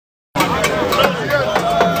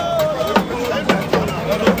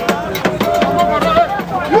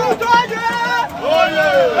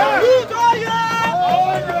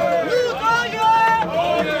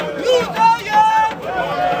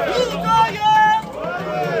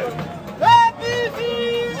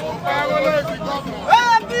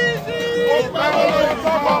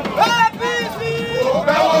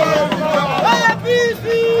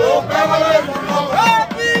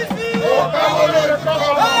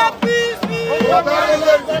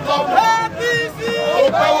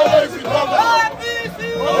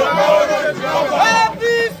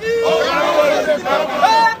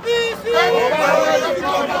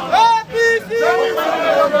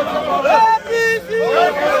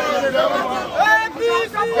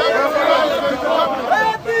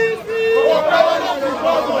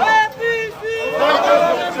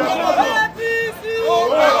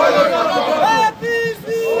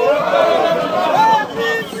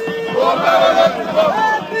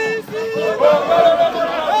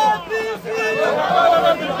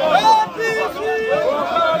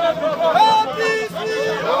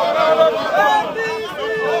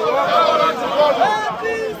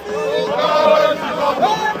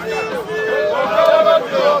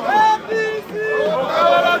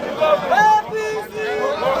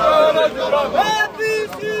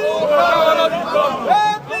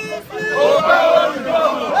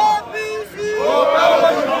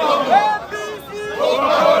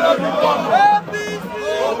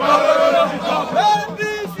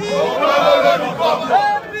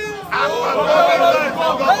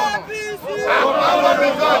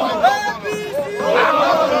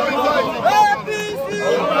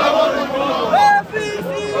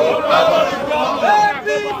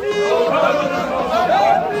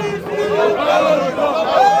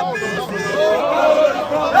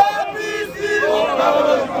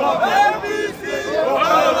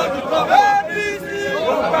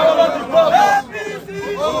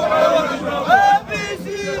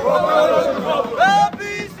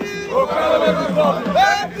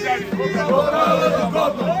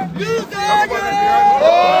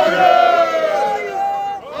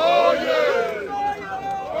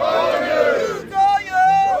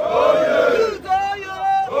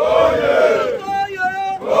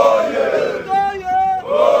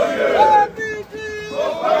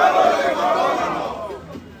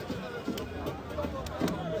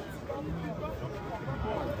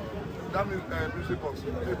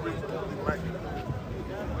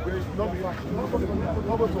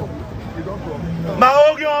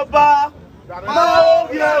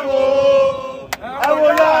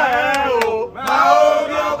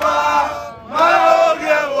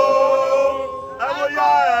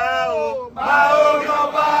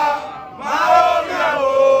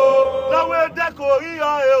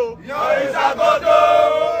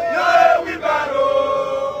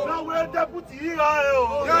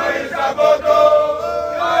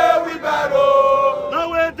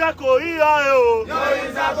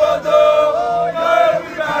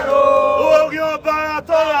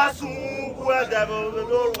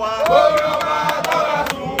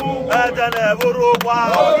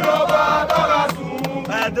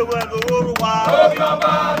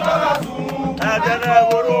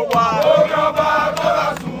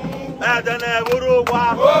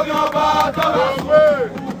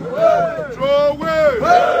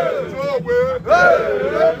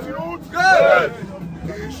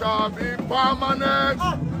It shall be permanent.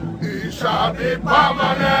 It shall be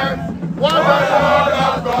permanent. What the Lord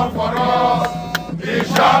has done for us, it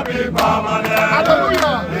shall be permanent.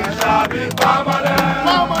 Hallelujah. It shall be permanent.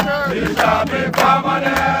 Permanent. It shall be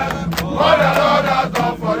permanent. What the Lord has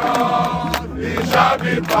done for us, it shall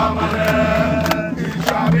be permanent. It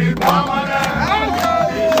shall be permanent.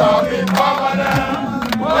 It shall be permanent.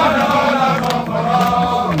 What the Lord has done for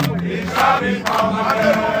us, it shall be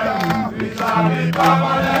permanent. It shall be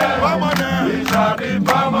permanent. Permanent. It shall be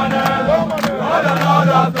permanent. What the Lord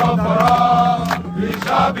has done for us, it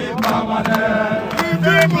shall be permanent. Lift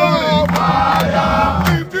him up higher.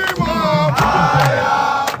 Lift him up higher.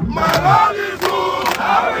 My Lord is good. I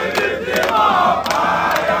will lift him up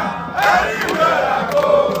higher. Anywhere I go,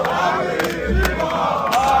 I will lift him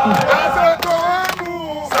up higher. I said, go and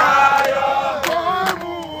move. Zion. Go and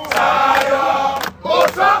move. Zion. Oh,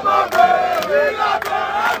 somebody, we got go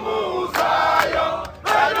and move. Zion.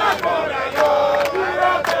 And I'm gonna go. We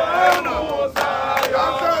got go and move. Zion. I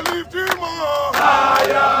said, lift him up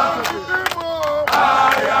higher. Lift him up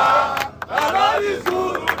higher. My Lord is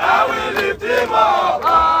good. I will lift him up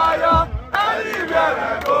higher. Anywhere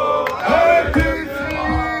I go, I will lift him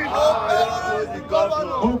up.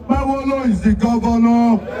 Obawolo is the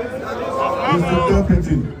governor. Is the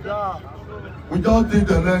deputy. We just did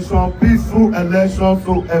the election, peaceful election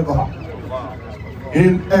so ever.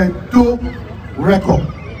 In Edo record,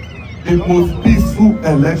 the most peaceful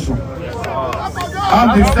election. I'm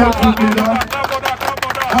the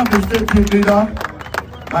state group leader.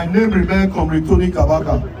 My name remains Comrade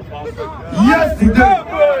Kabaka. Yesterday,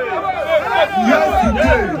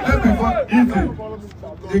 day before evening,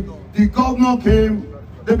 the governor came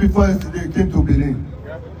day before yesterday, he came to Benin.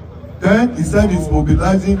 Then he said he's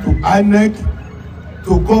mobilizing to INEC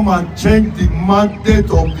to come and change the mandate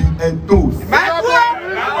of the Edos.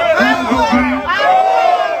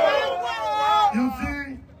 You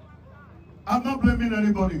see, I'm not blaming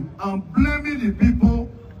anybody. I'm blaming the people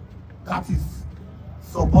that is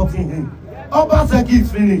supporting him. Obaseki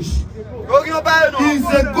is finished. He's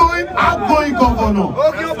a outgoing governor.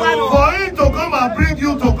 For him to come and bring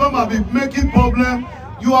you to come and be making problem,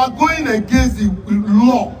 you are going against the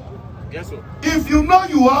law. Yes, sir. If you know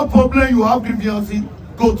you have problem, you have grievances,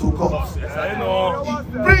 go to court. Yes, I know.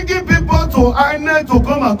 Bringing people to INEC to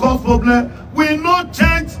come and cause problem will not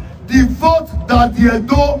change the vote that the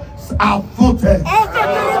Edos have voted. The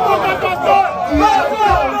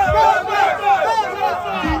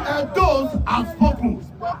Edos have spoken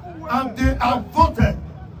and they have voted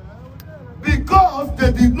because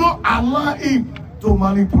they did not allow him to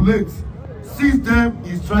manipulate. Since then,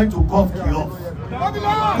 he's trying to cause chaos.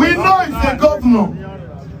 We know he's a governor.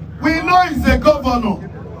 We know he's a governor.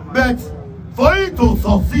 But for him to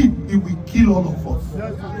succeed, he will kill all of us.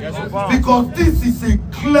 Yes, because this is a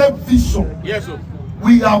clear vision. yes, sir.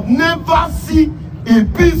 We have never seen a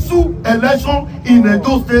peaceful election in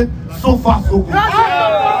Edo State so far so good.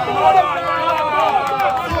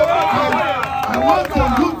 I want to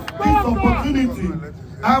use this opportunity.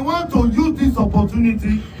 I want to use this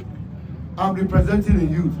opportunity. I'm representing the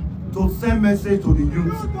youth to send message to the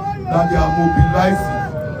youth that they are mobilizing.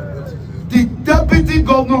 The deputy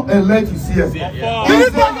governor elect is here.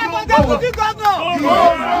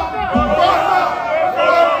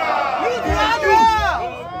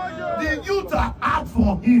 The youth are out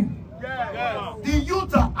for him. The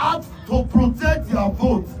youth are out to protect their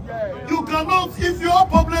vote. You cannot, if you have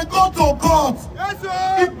problem, go to court.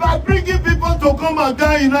 If by bringing people to come and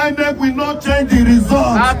die in INEC will not change the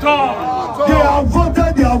result. At all. They have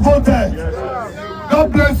voted, they have voted.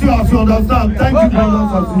 God bless you as you understand. Thank you,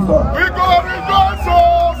 brothers and sisters. We go rejoice,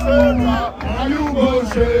 Satan, and you go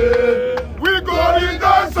share. We go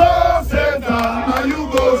rejoice, Satan, and you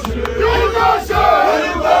go share. You go share,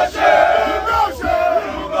 you go share, you go share,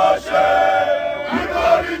 you go share. We go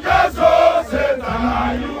rejoice, Satan,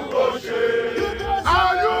 and you go share.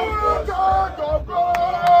 And you go talk of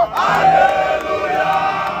God. Hallelujah,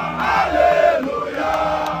 hallelujah,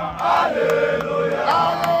 hallelujah. I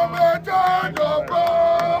am a child of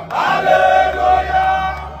God. Hallelujah,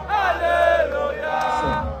 hallelujah,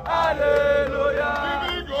 hallelujah.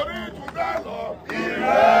 Giving glory to the Lord.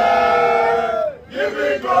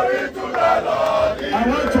 Giving glory to the Lord. I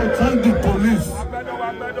want to thank the police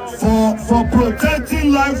for protecting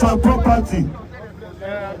life and property.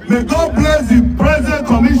 May God bless the present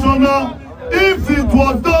commissioner. If it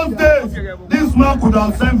was those days, this man could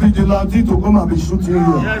have sent vigilante to come and be shooting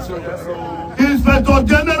you. Yes, sir, yes, sir. Inspector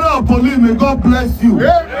General of Police, may God bless you.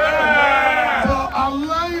 Yeah. For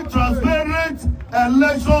allowing transparent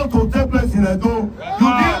election to take place in Edo. You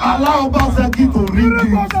didn't allow Obaseki to ring it.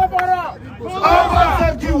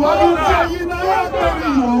 Obaseki, what you say? You know you're very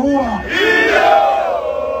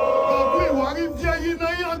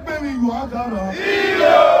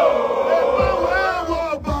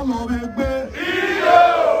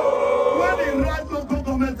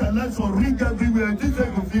election ring everywhere. This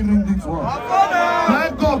ain't go fit ring this one.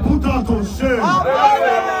 Let God put us to shame.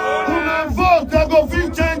 Una vote, they go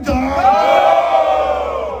fit change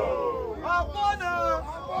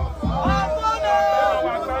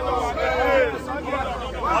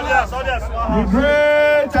the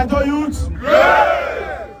great Edo youth.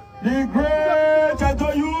 The great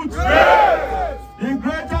Edo youth. The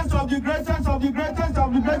greatest of the greatest of the greatest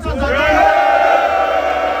of the greatest of the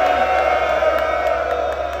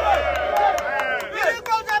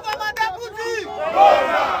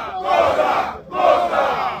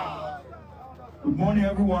Good morning,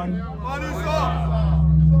 everyone.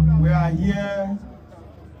 We are here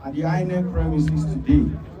at the INEC premises today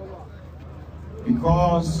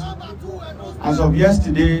because as of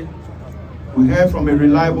yesterday, we heard from a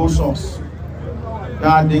reliable source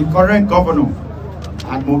that the current governor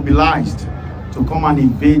had mobilized to come and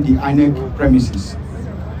invade the INEC premises.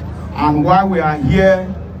 And while we are here,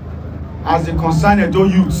 as the concerned Edo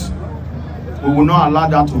youth, we will not allow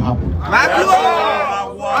that to happen. That is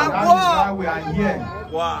why we are here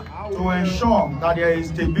to ensure that there is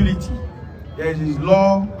stability, there is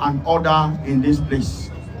law and order in this place.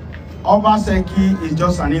 Obaseki is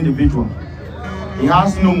just an individual. He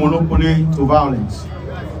has no monopoly to violence.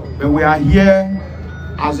 But we are here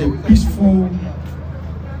as a peaceful,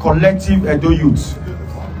 collective Edo youth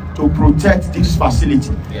to protect this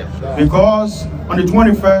facility. Because on the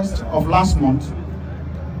 21st of last month,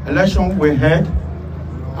 elections were held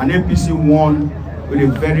and APC won with a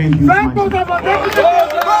very huge margin.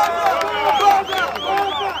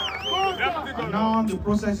 And now the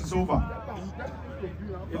process is over.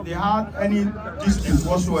 If they had any dispute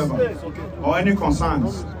whatsoever or any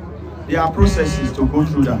concerns, there are processes to go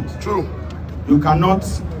through that. True. You cannot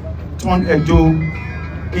turn Edo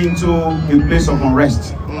into a place of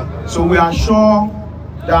unrest. So we are sure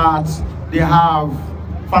that they have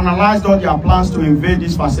finalized all their plans to invade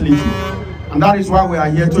this facility. And that is why we are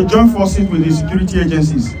here to join forces with the security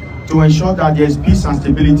agencies to ensure that there is peace and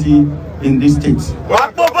stability in this state.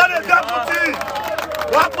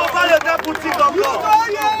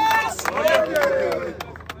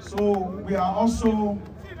 So we are also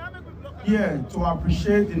here to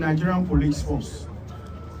appreciate the Nigerian police force,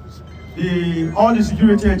 all the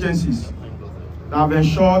security agencies that have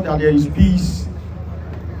ensured that there is peace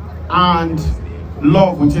and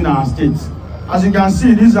love within our state. As you can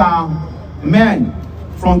see, these are men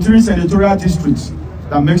from 3 senatorial districts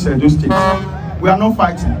that makes Edo State. We are not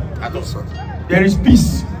fighting. There is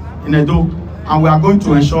peace in Edo, and we are going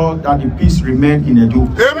to ensure that the peace remains in Edo.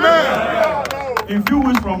 Amen. In few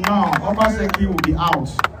weeks from now, Obaseki will be out,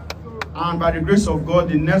 and by the grace of God,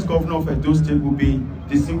 the next governor of Edo State will be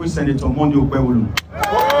distinguished Senator Monday Okwewolu.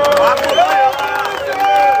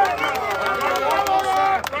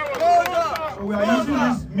 So we are using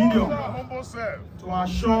this medium to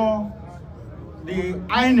assure the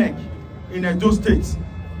INEC in Edo State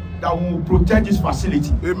that we will protect this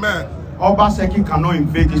facility. Amen. Obaseki cannot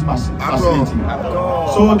invade this facility.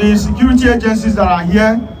 So the security agencies that are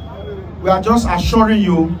here, we are just assuring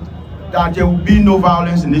you that there will be no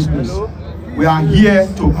violence in this place. We are here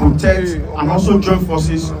to protect and also join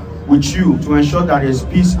forces with you to ensure that there is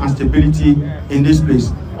peace and stability in this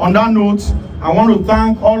place. On that note, I want to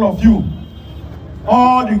thank all of you,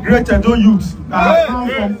 all the great Edo youths that have come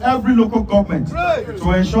from every local government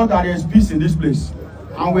to ensure that there is peace in this place.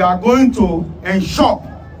 And we are going to ensure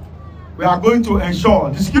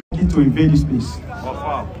the security to invade this place.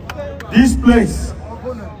 This place,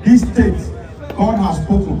 this state, God has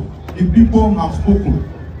spoken, the people have spoken,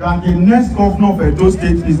 that the next governor of Edo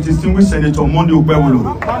State is distinguished Senator Monday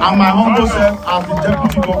Okwewolu, and my humble self as the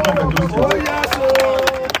deputy governor of Edo State.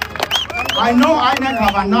 I know INEC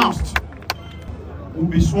have announced will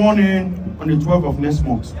be sworn in on the 12th of next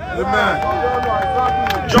month.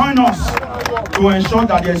 Amen. Join us to ensure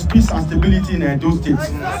that there is peace and stability in Edo State.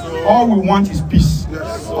 All we want is peace.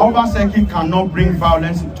 Obaseki cannot bring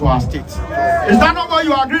violence into our state. Is that not what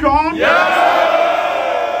you agreed on? Yes.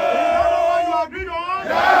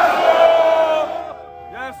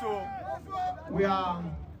 We are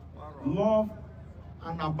loved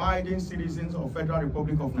and abiding citizens of Federal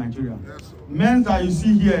Republic of Nigeria. Men that you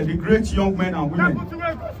see here, the great young men and women,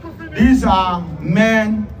 these are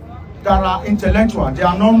men that are intellectual. They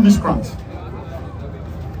are not miscreants.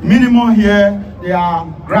 Minimum here, they are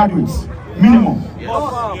graduates. Minimum.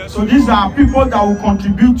 So these are people that will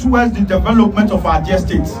contribute towards the development of our dear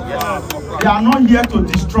states. They are not here to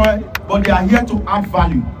destroy, but they are here to add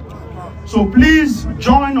value. So please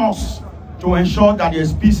join us to ensure that there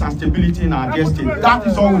is peace and stability in our dear state. That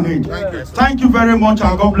is all we need. Thank you very much,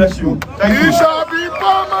 and God bless you. Thank you. It shall be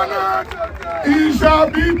permanent. It shall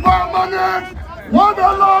be permanent. What the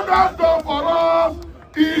Lord has done for us,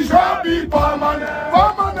 it shall be permanent.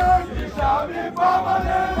 Permanent. It shall be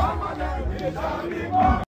permanent. Permanent. It shall be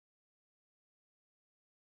permanent.